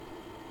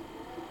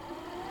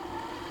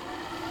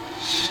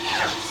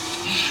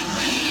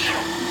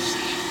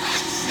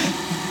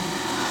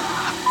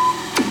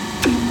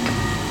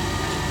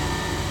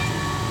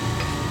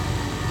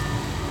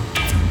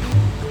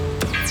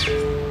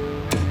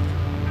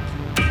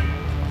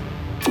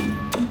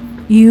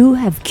You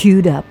have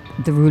queued up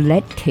the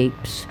Roulette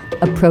tapes,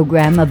 a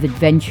program of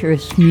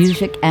adventurous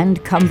music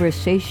and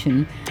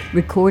conversation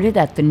recorded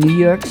at the New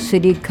York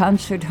City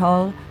Concert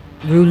Hall,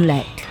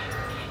 Roulette.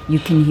 You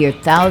can hear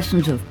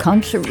thousands of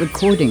concert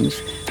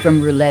recordings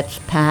from Roulette's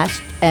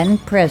past and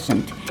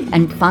present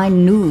and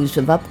find news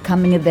of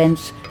upcoming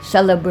events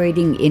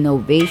celebrating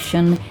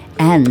innovation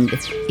and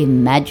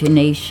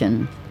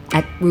imagination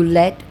at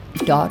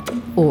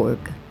roulette.org.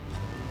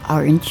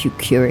 Aren't you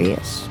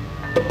curious?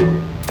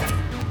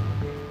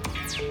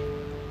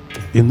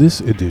 In this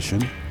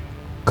edition,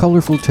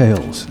 colorful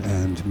tales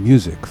and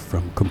music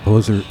from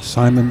composer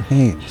Simon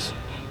Haynes,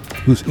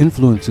 whose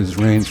influences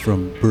range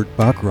from Burt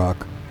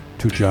Bacharach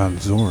to John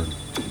Zorn,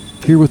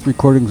 here with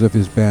recordings of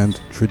his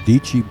band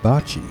Tradici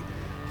Baci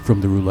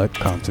from the Roulette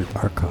Concert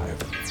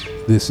Archive.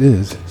 This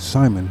is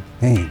Simon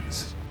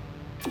Haynes.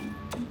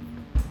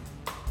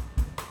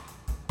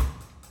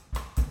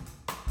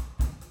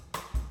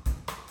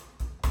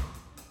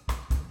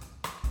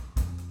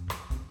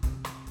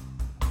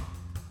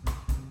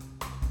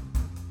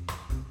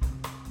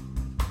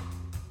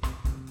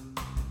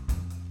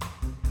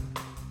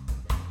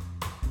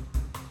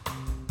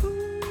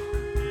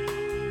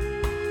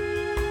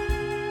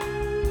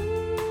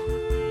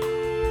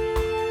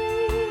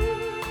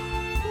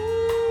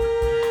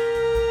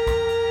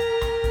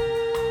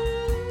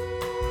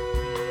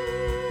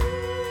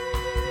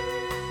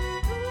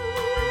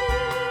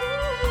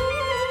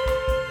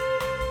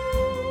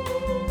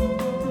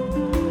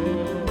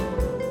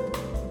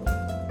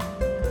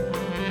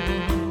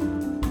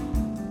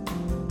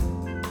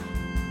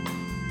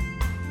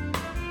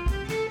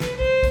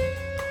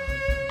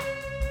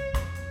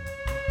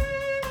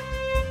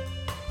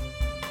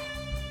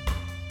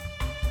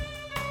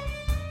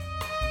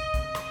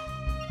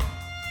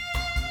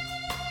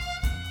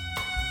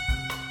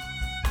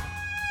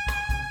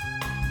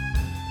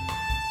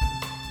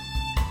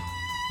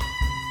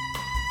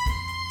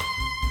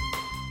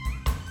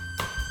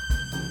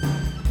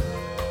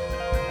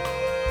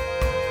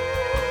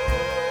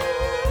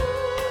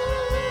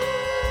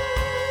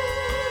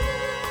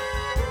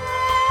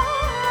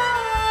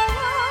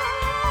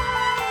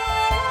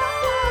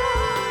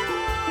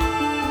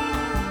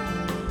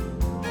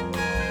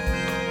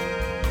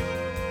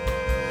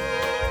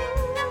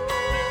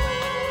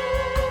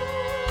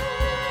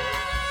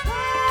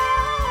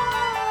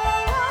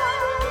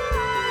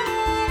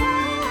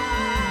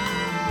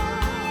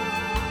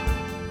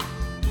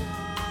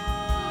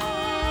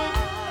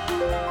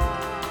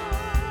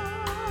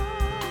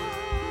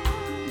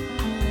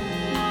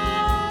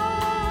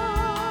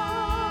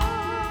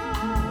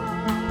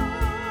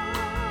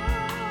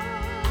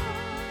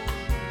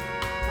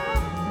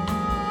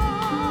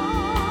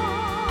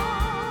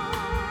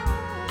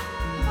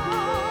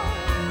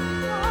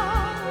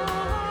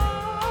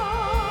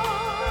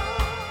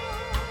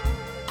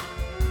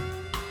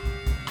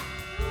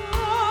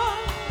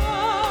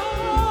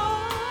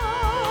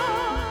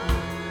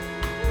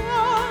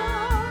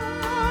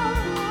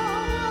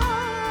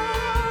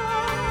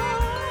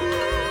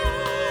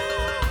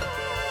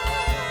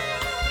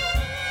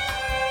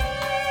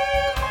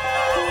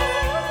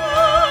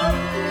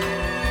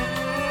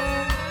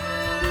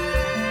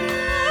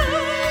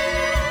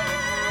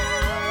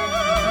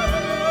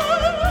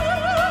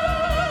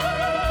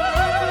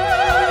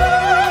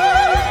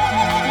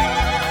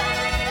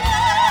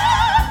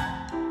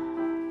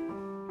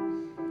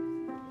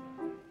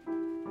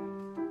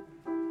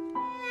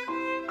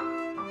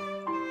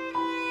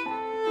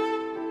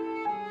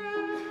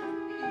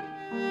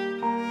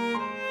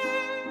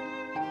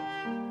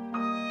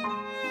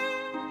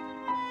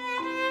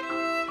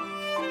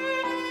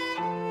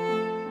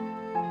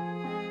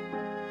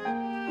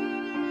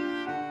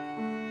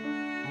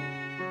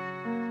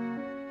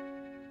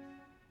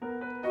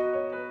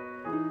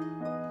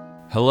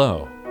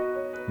 Hello,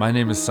 my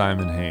name is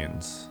Simon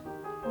Haynes.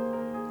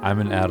 I'm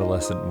an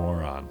adolescent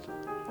moron,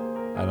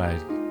 and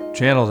I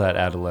channel that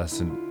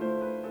adolescent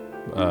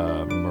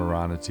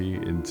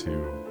moronity into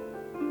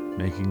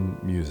making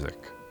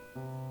music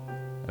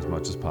as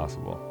much as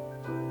possible,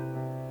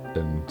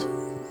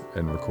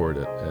 and record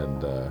it,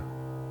 and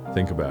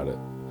think about it,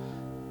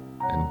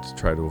 and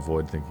try to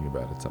avoid thinking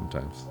about it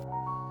sometimes.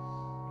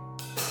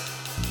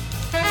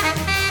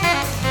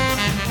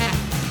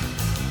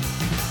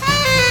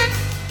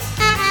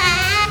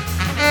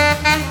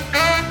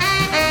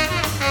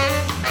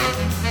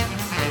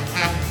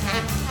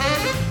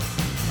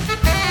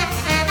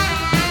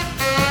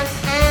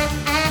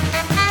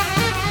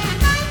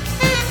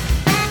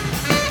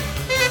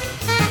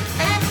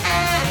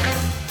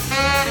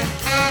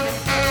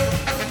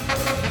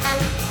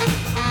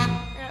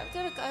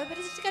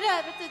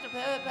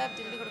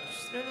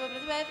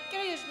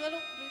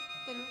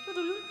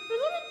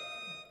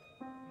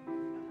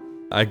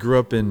 I grew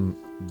up in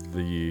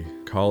the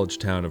college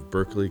town of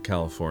Berkeley,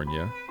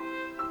 California,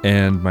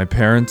 and my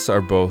parents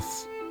are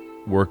both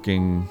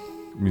working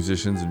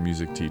musicians and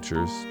music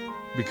teachers.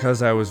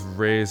 Because I was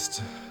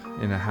raised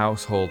in a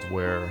household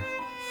where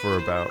for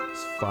about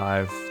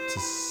 5 to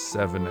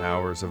 7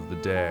 hours of the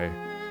day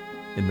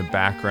in the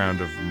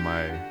background of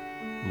my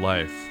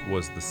life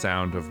was the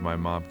sound of my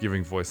mom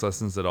giving voice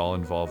lessons that all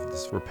involved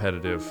this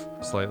repetitive,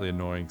 slightly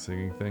annoying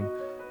singing thing.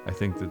 I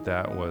think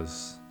that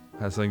has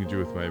something to do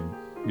with my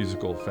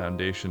musical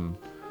foundation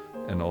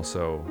and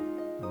also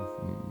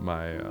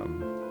my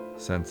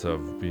sense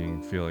of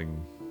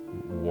feeling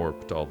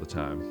warped all the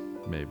time,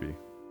 maybe.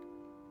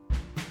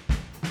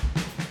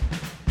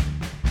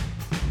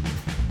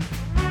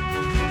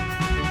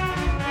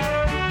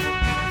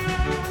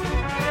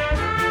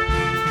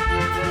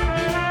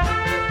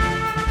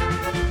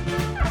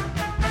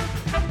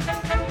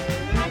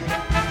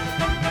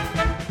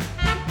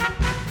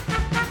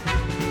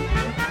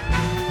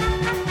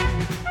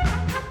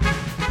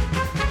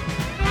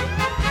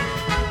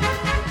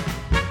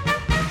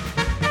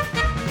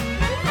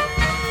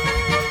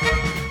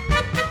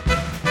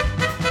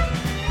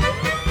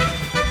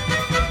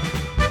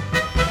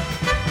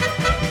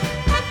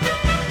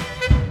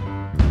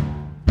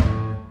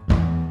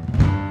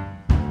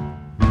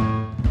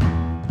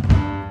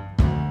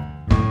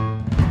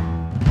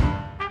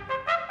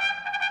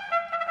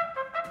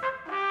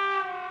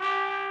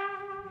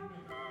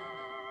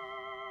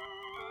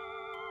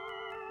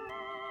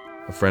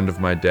 A friend of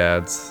my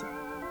dad's,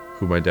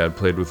 who my dad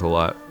played with a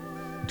lot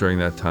during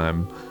that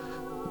time,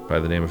 by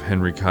the name of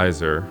Henry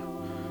Kaiser,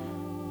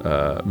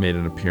 made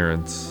an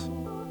appearance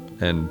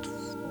and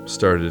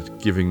started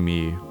giving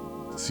me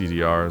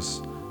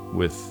CDRs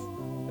with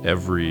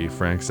every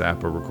Frank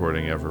Zappa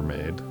recording ever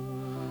made,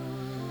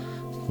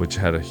 which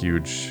had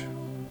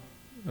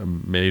a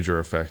major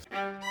effect.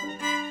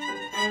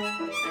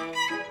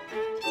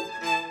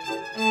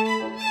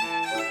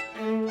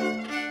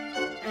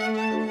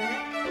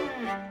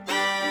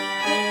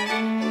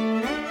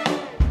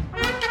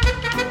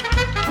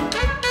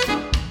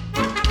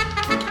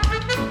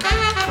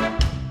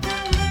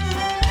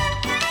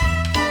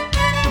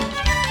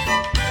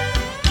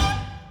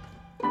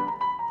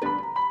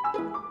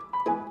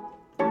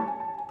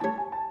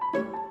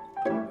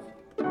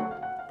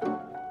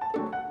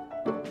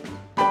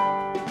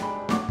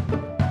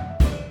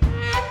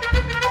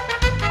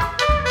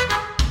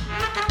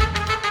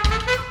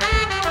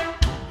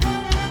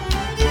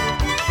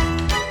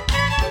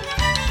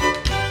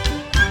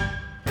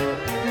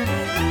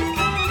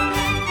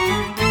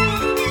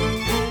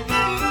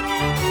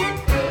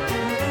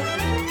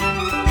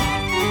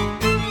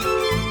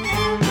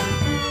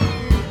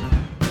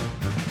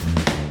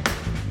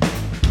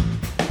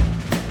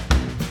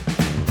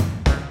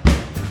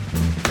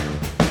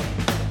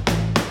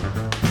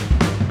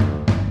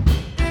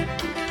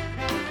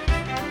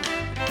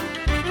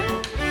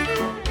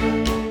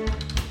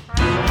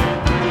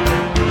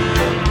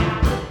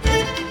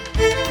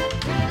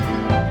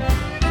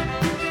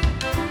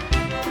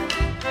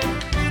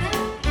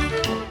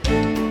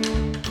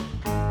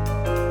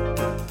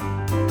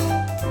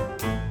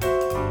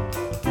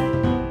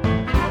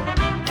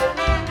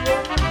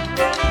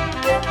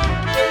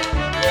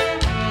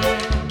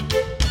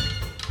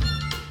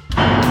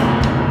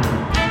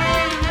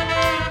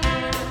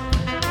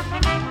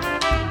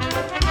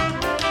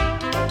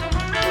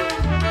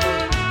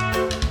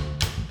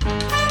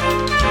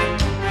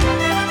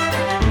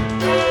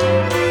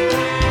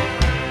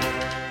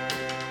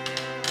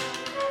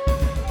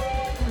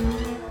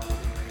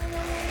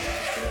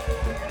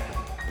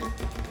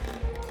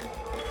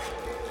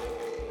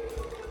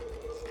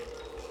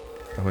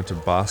 I went to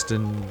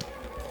Boston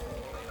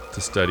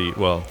to study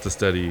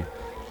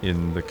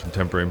in the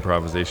contemporary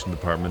improvisation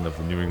department of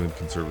the New England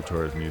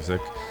Conservatory of Music.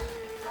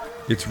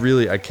 It's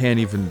really, I can't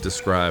even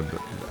describe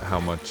how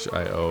much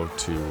I owe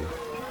to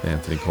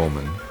Anthony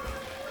Coleman,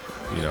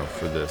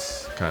 for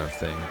this kind of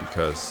thing,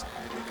 because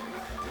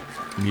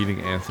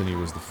meeting Anthony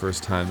was the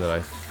first time that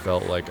I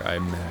felt like I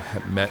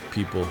met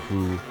people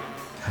who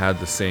had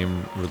the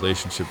same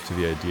relationship to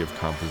the idea of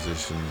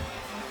composition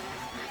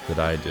that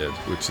I did,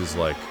 which is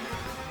like,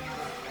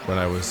 when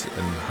I was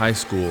in high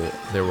school,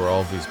 there were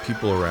all these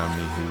people around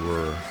me who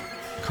were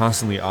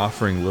constantly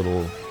offering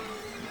little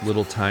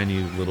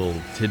tiny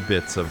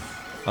tidbits of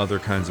other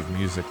kinds of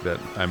music that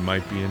I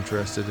might be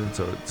interested in.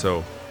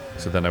 So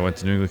then I went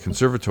to New England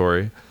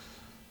Conservatory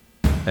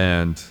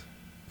and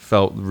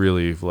felt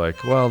really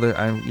like, well, what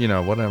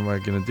am I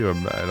going to do?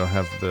 I don't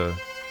have the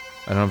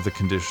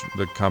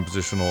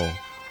compositional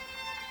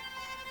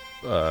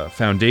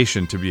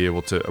foundation to be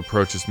able to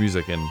approach this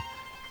music. And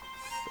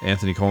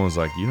Anthony Coleman was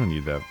like, you don't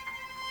need that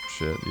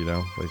shit,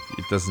 like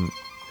it doesn't.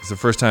 It's the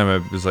first time I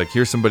was like, he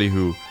was somebody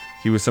who's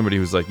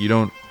like, you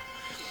don't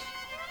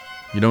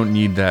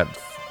need that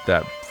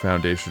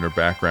foundation or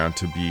background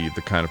to be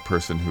the kind of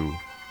person who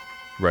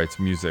writes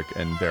music.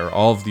 And there are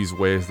all of these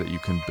ways that you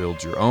can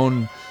build your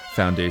own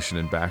foundation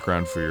and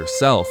background for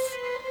yourself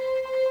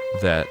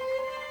that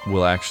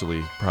will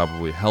actually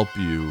probably help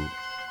you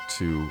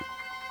to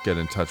get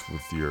in touch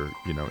with your,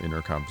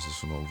 inner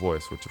compositional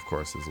voice, which of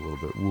course is a little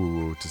bit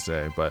woo-woo to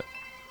say, but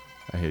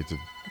I hate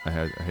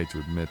to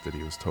admit that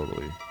he was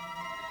totally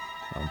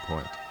on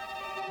point.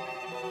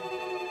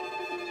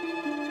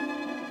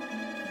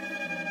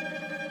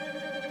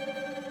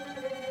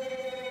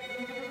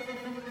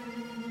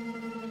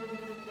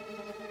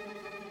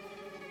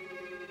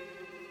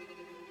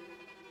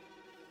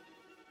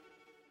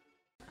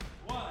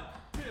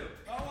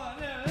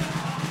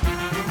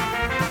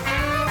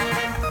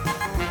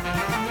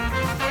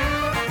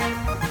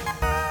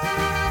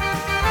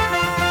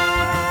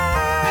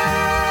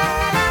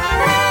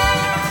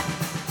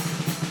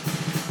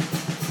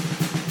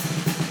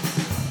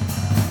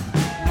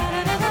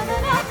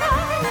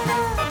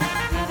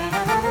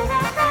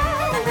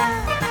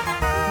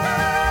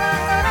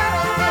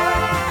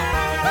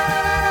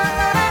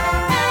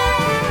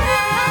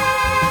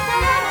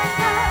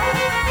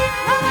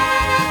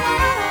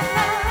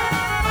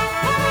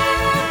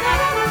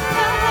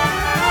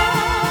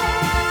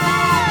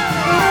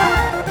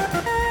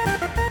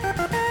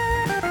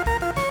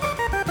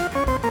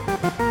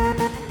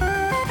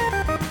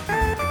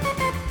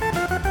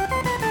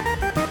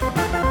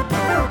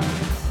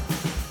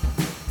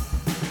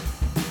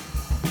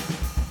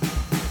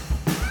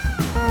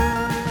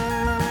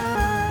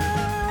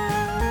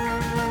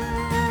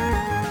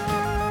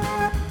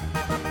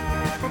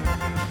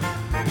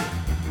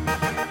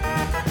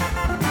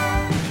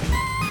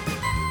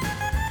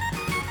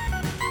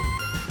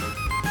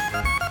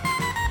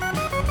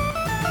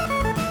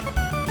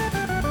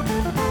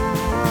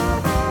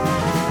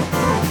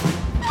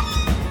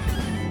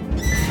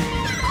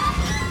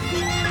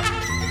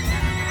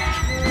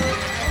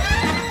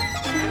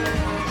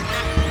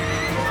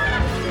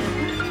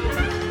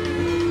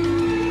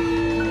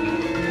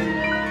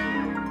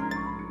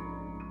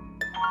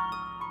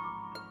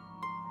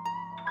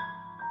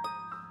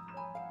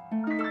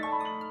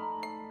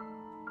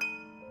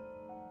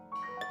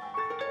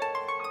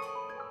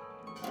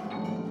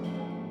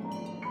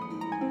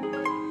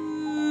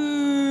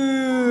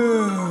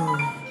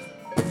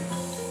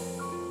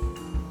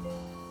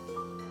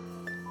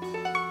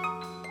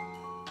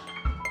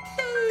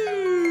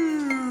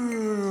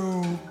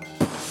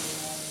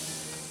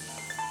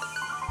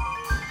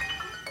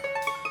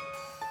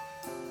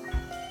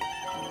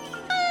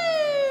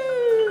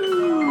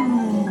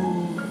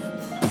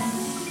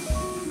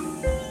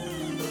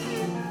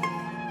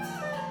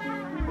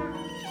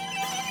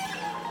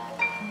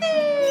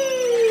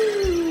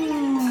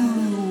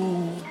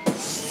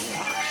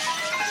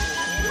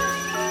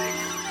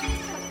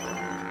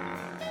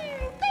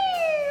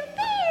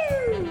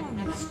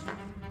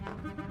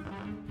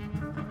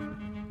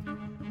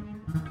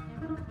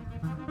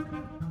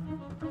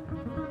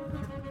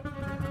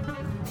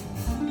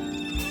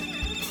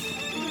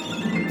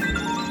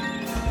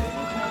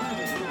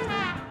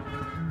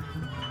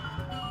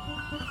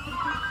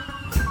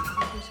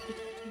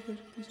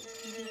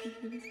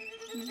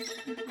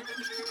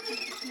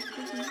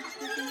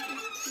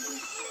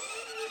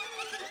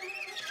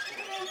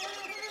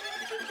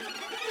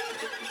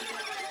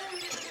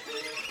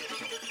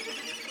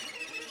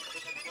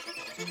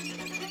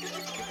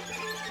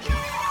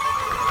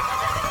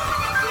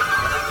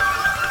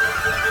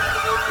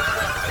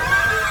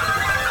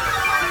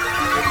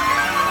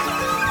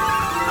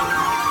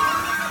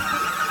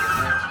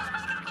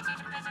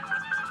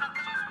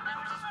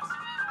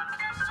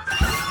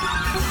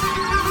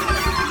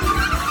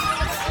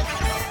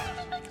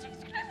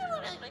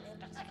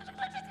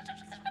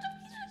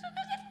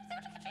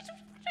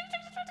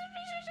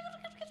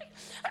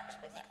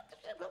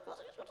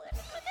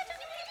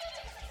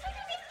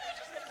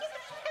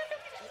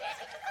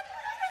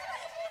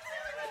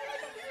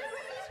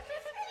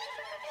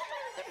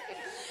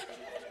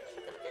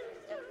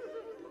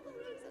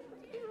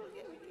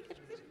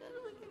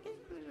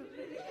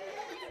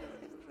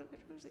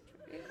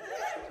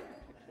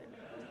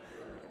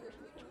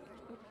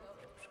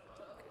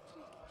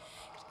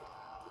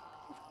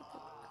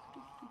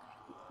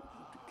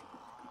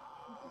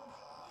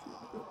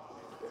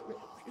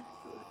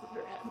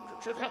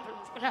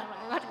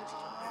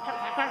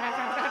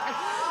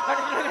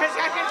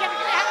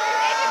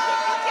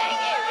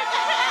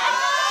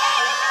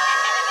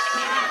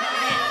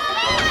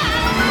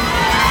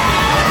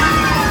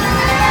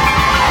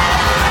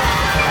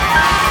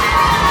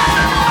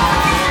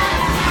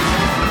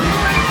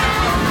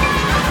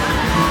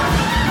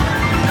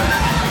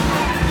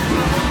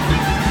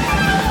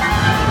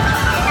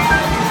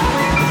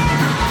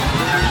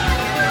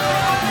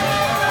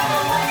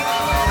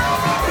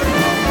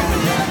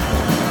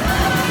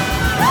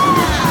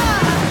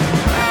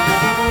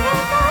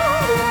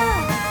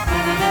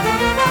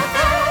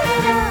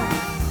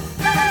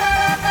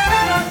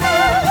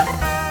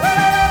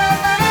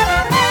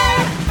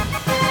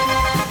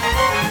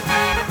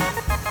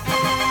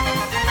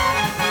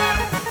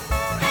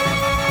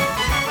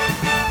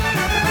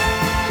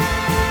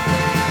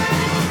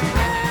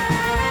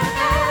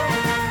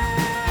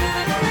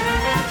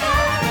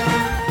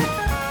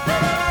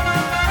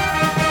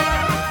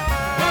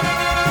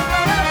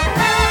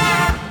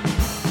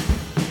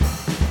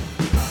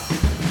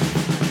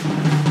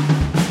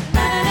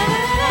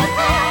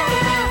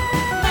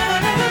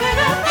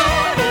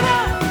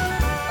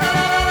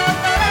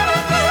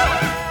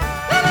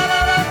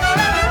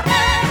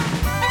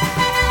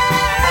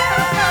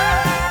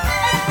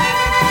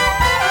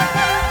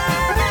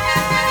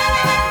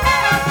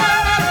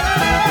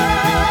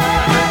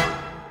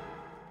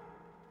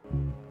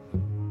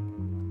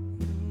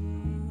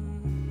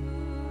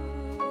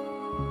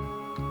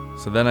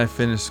 So then I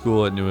finished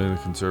school at New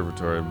England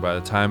Conservatory, and by the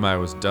time I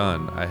was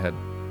done, I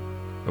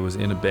was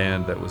in a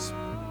band that was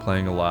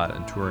playing a lot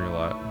and touring a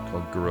lot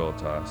called Gorilla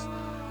Toss.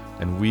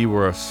 And we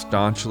were a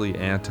staunchly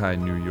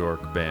anti-New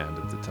York band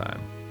at the time.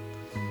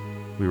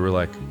 We were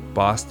like,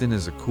 Boston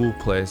is a cool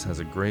place, has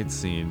a great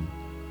scene.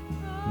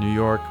 New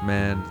York,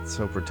 man, it's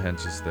so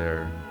pretentious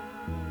there.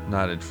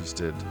 Not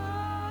interested.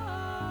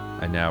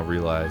 I now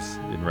realize,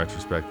 in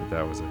retrospect,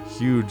 that was a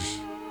huge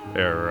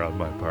error on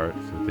my part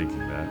for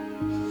thinking that.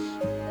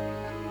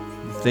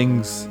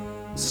 Things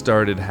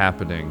started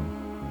happening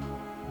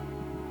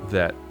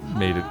that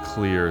made it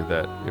clear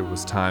that it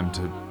was time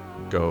to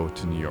go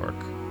to New York.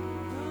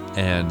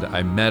 And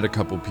I met a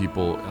couple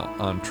people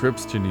on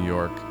trips to New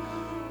York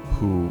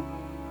who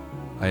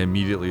I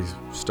immediately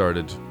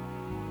started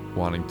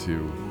wanting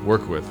to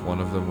work with. One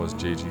of them was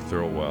J.G.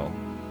 Thirlwell.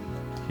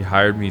 He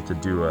hired me to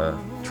do a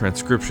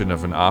transcription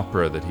of an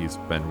opera that he's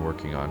been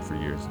working on for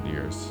years and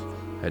years.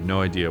 I had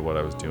no idea what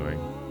I was doing,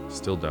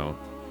 still don't,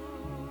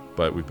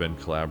 but we've been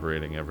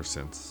collaborating ever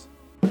since.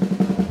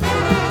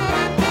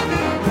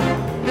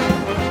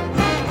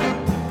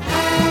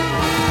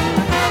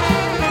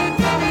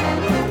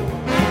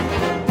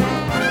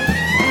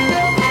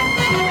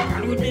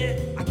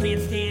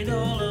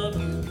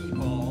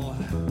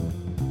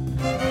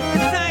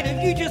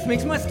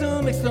 Makes my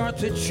stomach start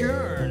to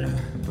churn.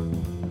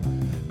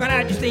 But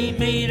I just ain't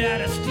made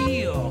out of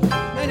steel,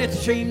 and it's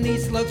a shame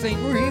these slugs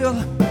ain't real.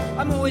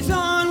 I'm always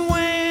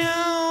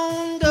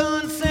unwound,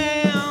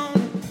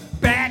 unsound,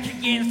 back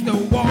against the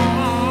wall.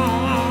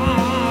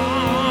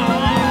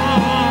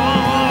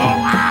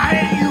 I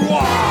hate you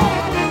all.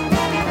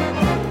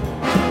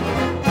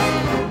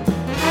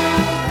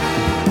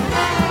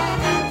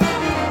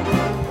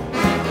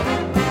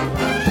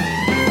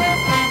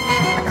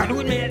 I gotta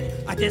admit,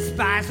 I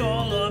despise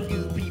all of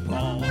you people.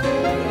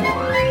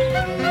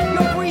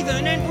 Your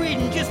breathing and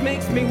breathing just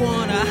makes me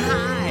wanna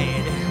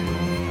hide.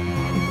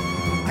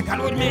 I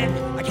gotta admit,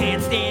 I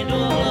can't stand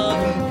all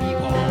of you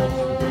people.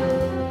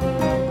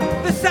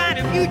 The sight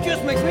of you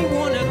just makes me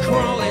wanna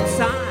crawl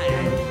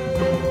inside.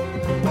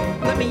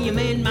 Let me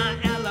amend my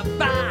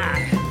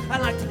alibi. I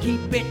like to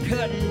keep it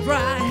cut and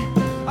dry.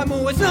 I'm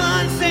always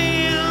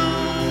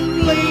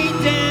unsound,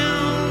 laid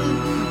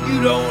down.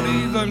 You don't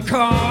even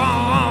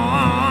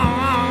call.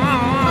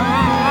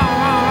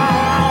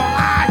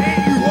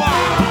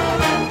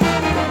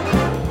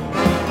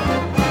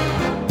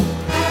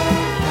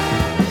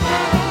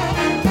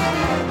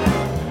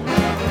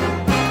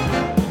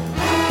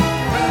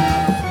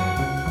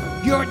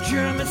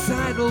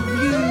 Germicidal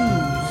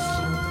views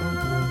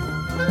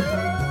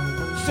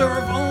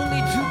serve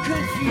only to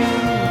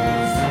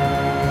confuse.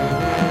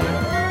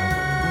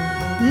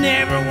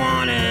 Never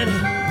wanted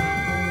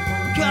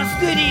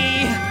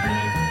custody,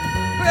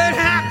 but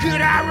how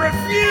could I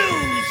refuse?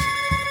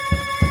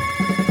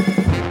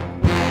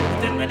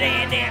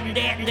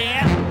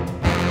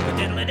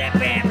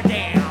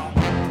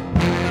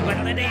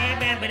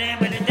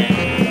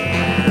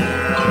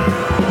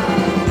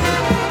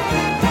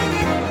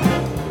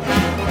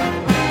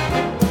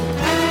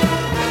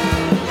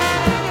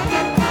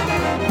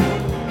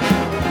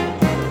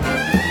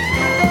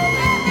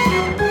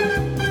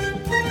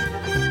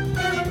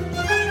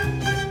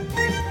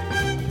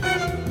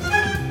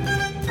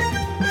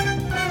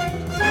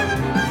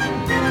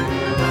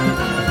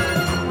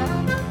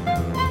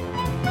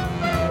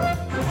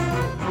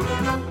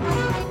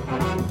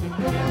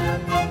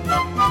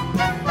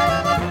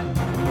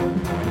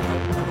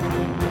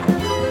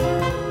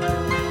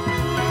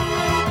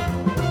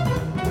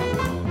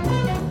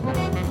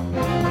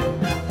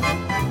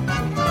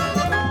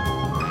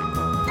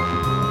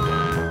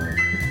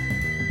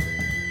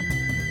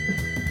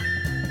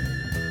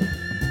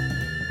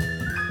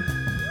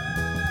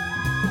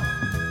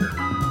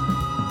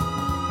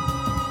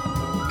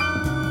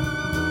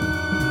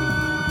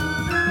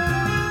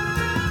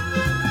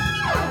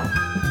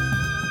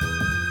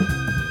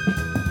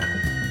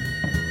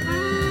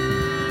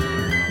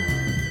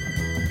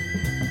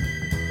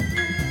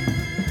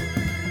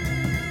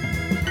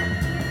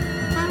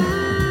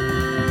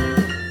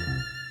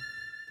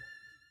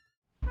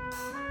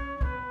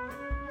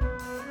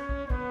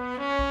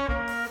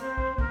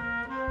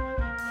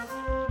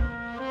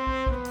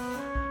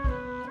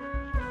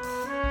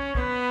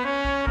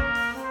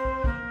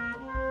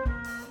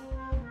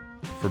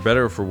 for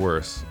better or for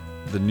worse,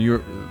 the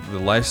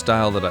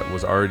lifestyle that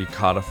was already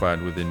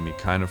codified within me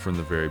kind of from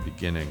the very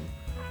beginning,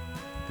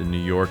 the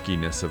New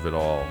Yorkiness of it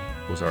all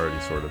was already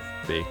sort of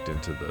baked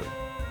into the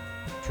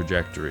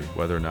trajectory,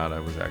 whether or not I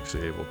was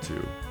actually able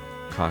to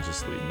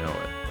consciously know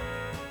it.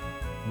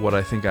 What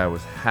I think I'm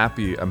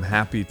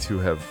happy to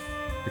have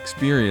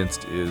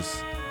experienced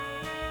is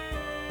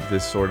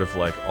this sort of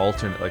like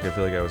alternate, like I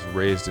feel like I was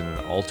raised in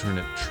an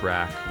alternate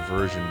track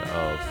version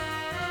of,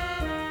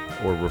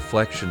 or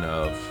reflection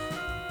of,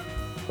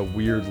 a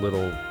weird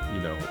little,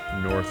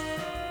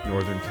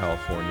 Northern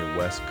California,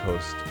 West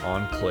Coast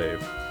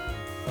enclave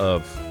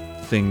of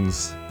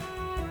things.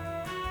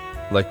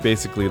 Like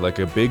basically like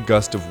a big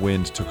gust of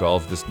wind took all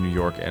of this New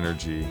York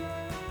energy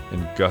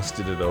and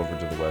gusted it over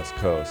to the West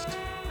Coast.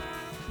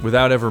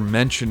 Without ever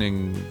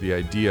mentioning the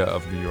idea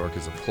of New York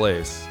as a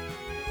place,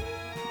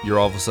 you're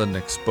all of a sudden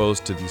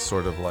exposed to these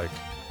sort of like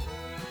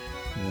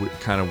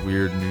kind of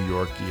weird New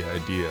York-y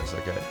ideas.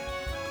 Like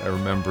I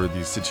remember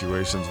these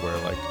situations where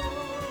like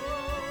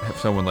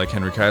someone like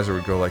Henry Kaiser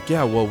would go like,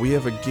 yeah, well, we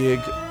have a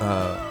gig,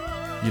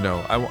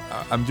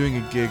 I'm doing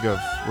a gig of,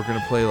 we're going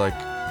to play like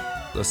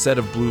a set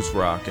of blues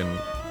rock, and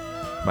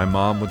my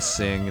mom would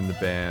sing in the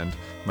band,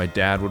 my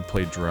dad would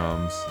play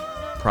drums,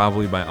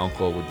 probably my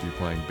uncle would be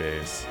playing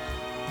bass.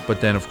 But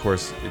then of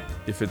course,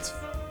 if it's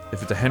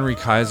a Henry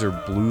Kaiser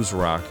blues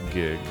rock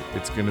gig,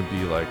 it's gonna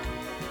be like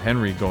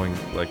Henry going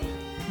like,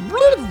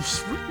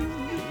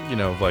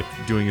 like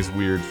doing his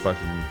weird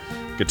fucking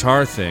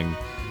guitar thing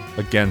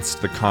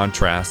against the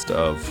contrast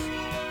of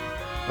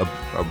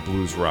a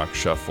blues rock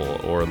shuffle.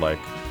 Or like,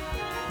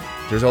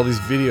 there's all these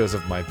videos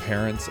of my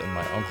parents and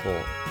my uncle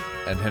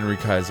and Henry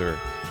Kaiser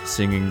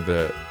singing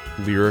the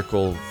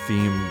lyrical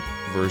theme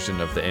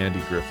version of the Andy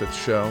Griffith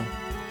Show.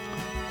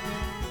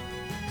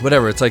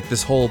 Whatever, it's like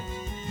this whole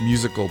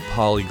musical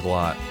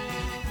polyglot,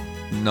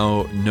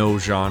 no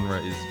genre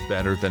is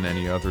better than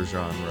any other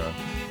genre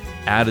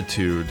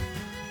attitude,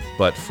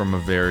 but from a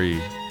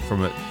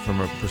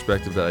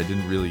perspective that I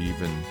didn't really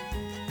even,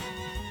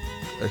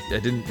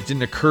 it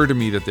didn't occur to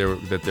me that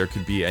there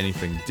could be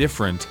anything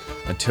different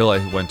until I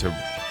went to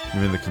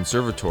the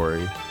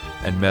conservatory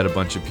and met a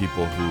bunch of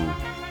people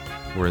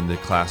who were in the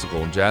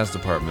classical and jazz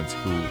departments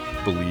who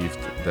believed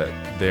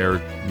that their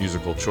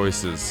musical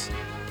choices,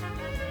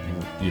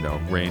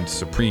 reigned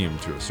supreme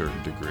to a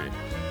certain degree.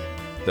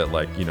 That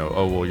like,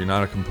 oh, well, you're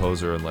not a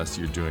composer unless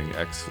you're doing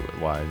X,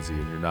 Y, and Z,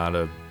 and you're not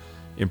a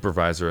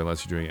improviser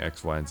unless you're doing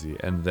X, Y, and Z.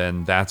 And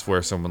then that's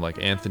where someone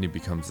like Anthony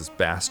becomes this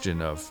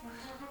bastion of,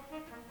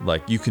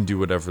 like, you can do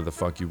whatever the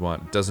fuck you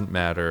want. It doesn't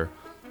matter.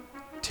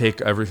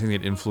 Take everything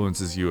that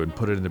influences you and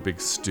put it in a big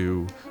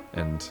stew,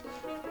 and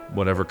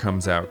whatever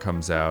comes out,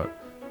 comes out.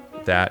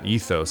 That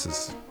ethos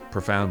is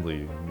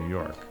profoundly New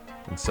York.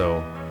 And so,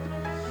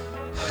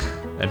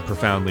 and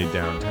profoundly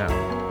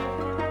downtown.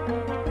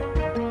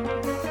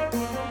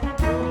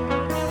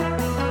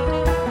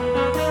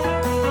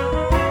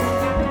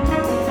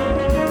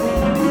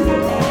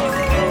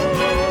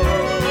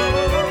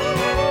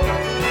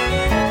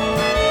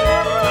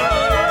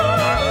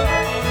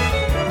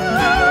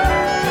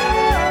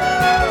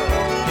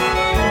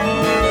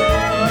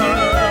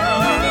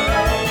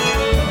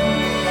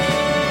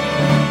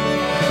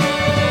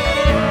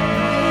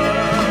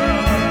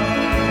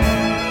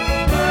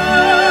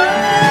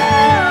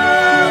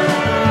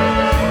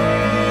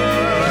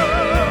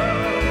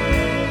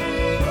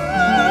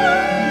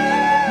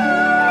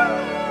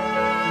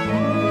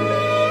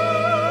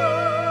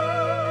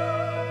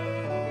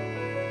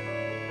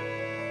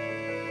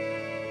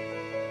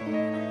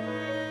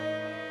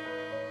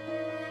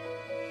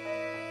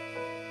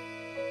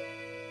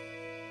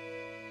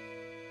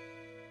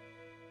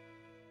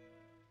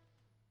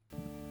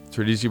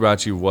 Tradici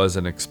Baci was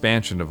an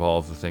expansion of all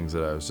of the things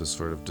that I was just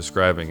sort of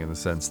describing, in the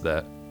sense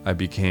that I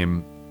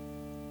became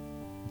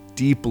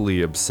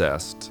deeply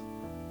obsessed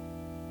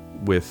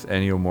with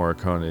Ennio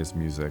Morricone's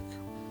music.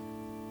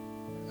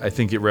 I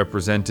think it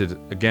represented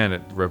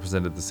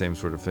the same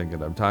sort of thing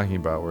that I'm talking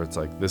about, where it's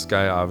like, this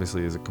guy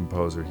obviously is a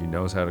composer. He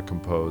knows how to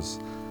compose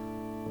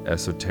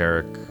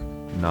esoteric,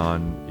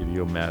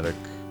 non-idiomatic,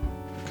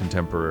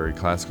 contemporary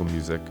classical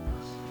music,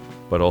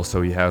 but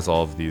also he has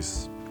all of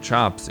these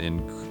chops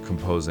in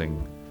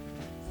composing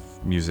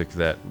music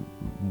that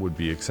would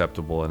be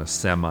acceptable in a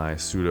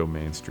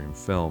semi-pseudo-mainstream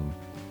film.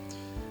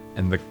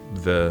 And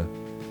the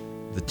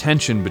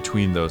tension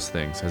between those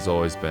things has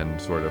always been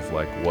sort of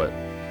like what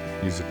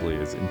musically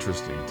is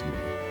interesting to me.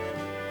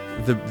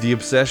 The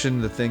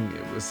obsession,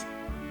 it was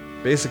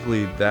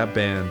basically, that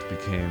band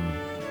became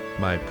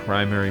my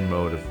primary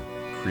mode of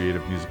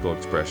creative musical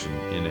expression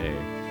in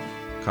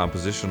a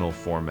compositional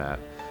format.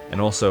 And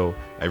also,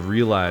 I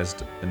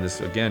realized, and this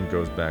again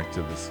goes back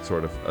to this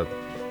sort of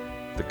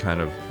the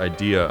kind of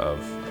idea of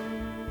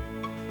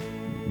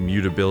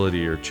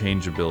mutability or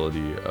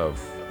changeability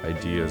of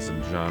ideas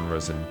and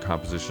genres and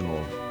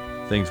compositional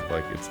things.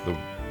 Like, it's the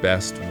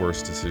best,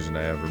 worst decision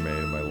I ever made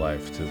in my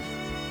life to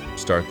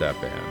start that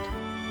band.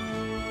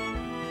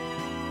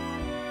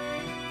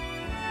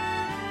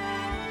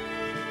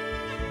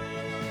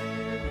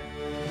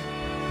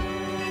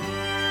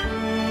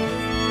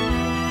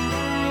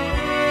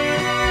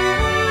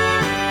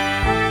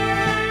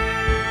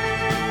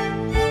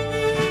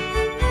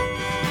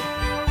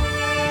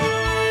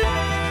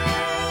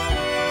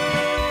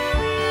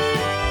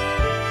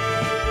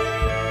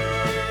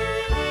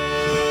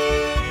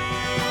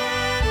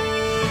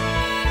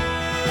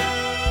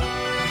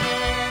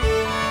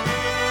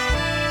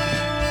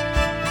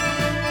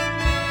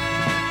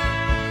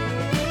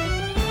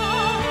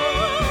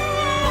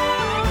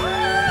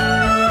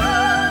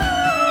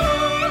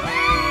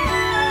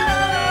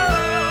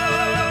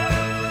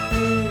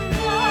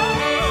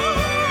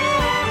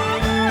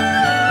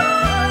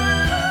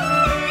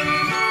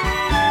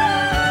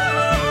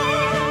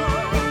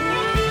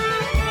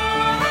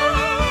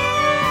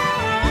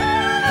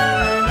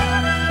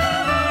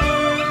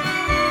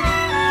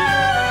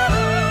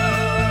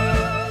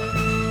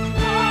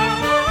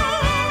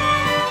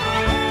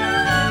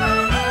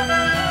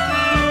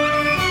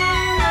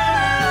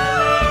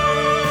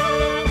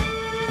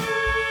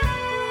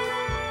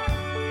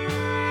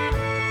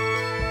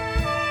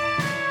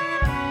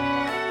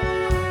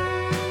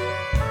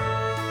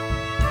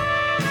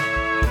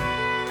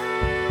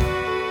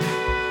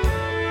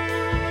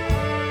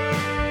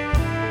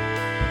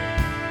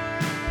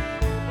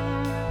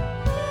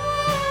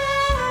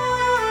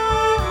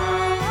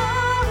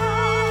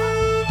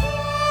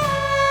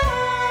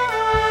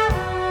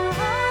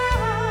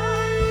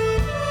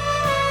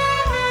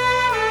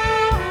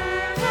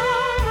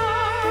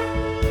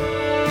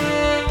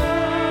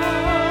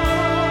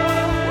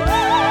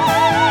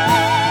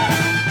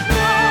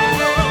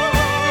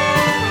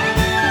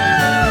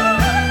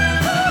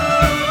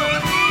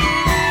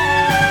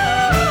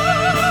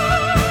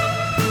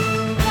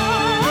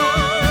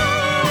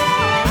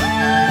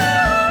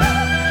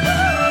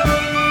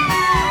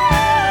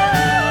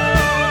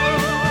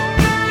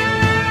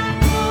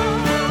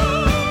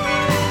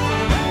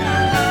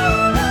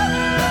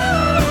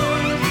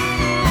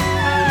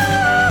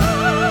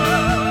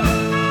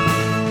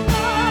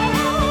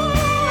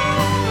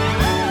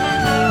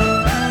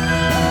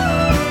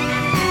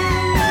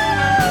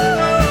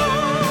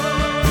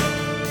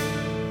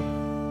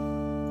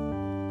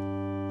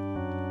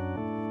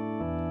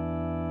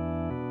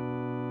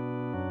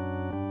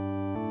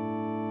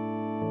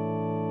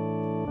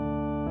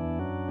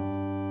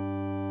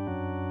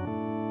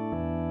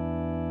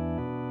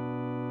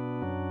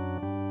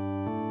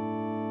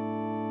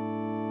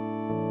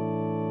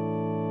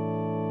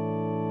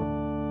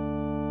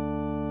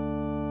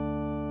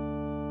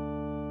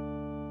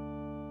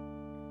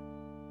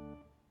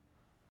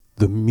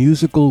 The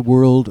Musical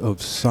World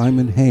of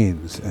Simon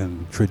Haynes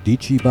and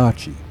Tradici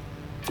Baci,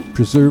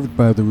 preserved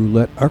by the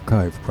Roulette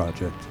Archive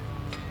Project.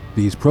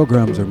 These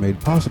programs are made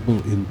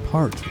possible in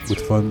part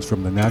with funds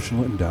from the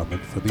National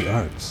Endowment for the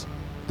Arts.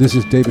 This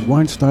is David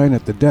Weinstein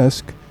at the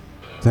desk.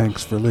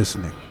 Thanks for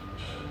listening.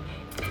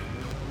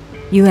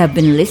 You have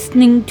been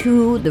listening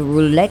to the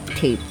Roulette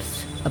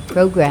Tapes, a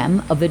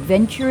program of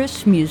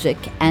adventurous music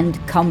and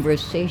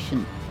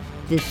conversation.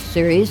 This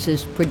series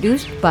is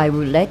produced by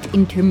Roulette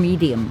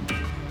Intermedium.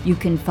 You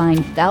can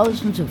find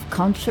thousands of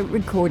concert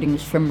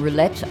recordings from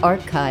Roulette's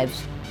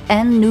archives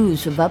and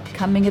news of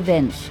upcoming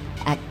events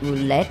at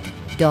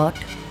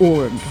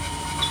roulette.org.